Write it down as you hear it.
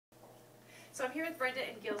So I'm here with Brenda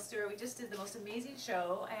and Gil Stewart. We just did the most amazing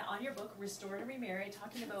show on your book, Restored and Remarried,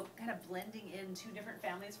 talking about kind of blending in two different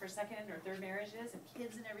families for second or third marriages and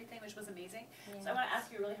kids and everything, which was amazing. Yeah. So I want to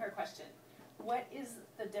ask you a really hard question. What is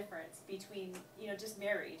the difference between, just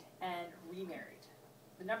married and remarried?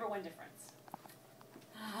 The number one difference.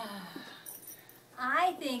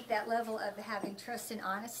 I think that level of having trust and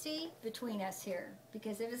honesty between us here,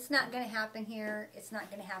 because if it's not going to happen here, it's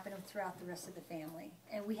not going to happen throughout the rest of the family,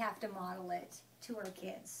 and we have to model it to our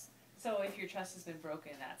kids. So if your trust has been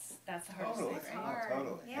broken, that's the hardest thing, right? Hard.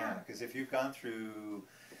 Totally, yeah. Because if you've gone through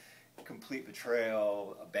complete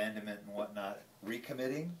betrayal, abandonment, and whatnot,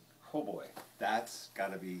 recommitting, oh boy, it's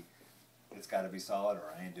got to be solid,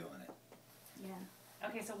 or I ain't doing it. Yeah.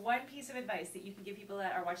 Okay, so one piece of advice that you can give people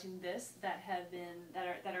that are watching this that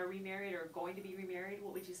are remarried or going to be remarried,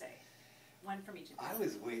 what would you say? One from each of you. I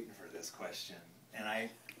was waiting for this question, and I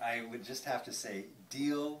would just have to say,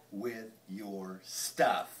 deal with your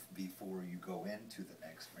stuff before you go into the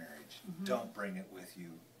next marriage. Mm-hmm. Don't bring it with you.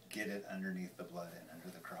 Get it underneath the blood and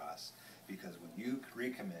under the cross, because when you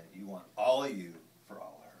recommit, you want all of you for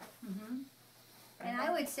all her. Mm-hmm. And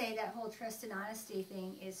I would say that whole trust and honesty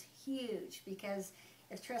thing is huge, because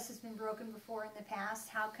if trust has been broken before in the past,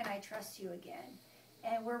 how can I trust you again?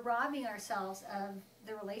 And we're robbing ourselves of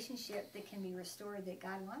the relationship that can be restored that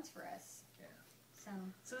God wants for us. Yeah.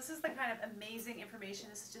 So this is the kind of amazing information.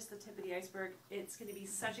 This is just the tip of the iceberg. It's going to be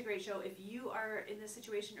such a great show. If you are in this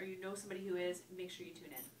situation or you know somebody who is, make sure you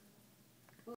tune in.